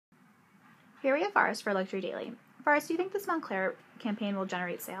Here we have Forrest for Luxury Daily. Forrest, do you think this Moncler campaign will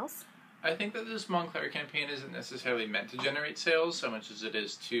generate sales? I think that this Moncler campaign isn't necessarily meant to generate sales so much as it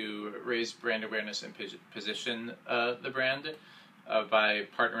is to raise brand awareness and position the brand by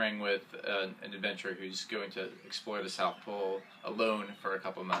partnering with an adventurer who's going to explore the South Pole alone for a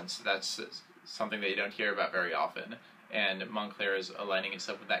couple months. That's something that you don't hear about very often, and Moncler is aligning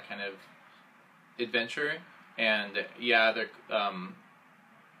itself with that kind of adventure. And yeah,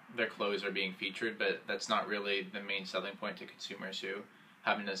 their clothes are being featured, but that's not really the main selling point to consumers who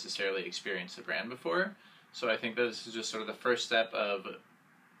haven't necessarily experienced the brand before. So I think this is just sort of the first step of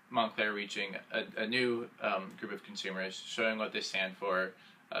Moncler reaching a new group of consumers, showing what they stand for,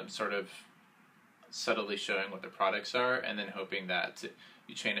 sort of subtly showing what the products are, and then hoping that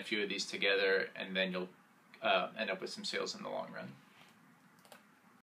you chain a few of these together and then you'll end up with some sales in the long run.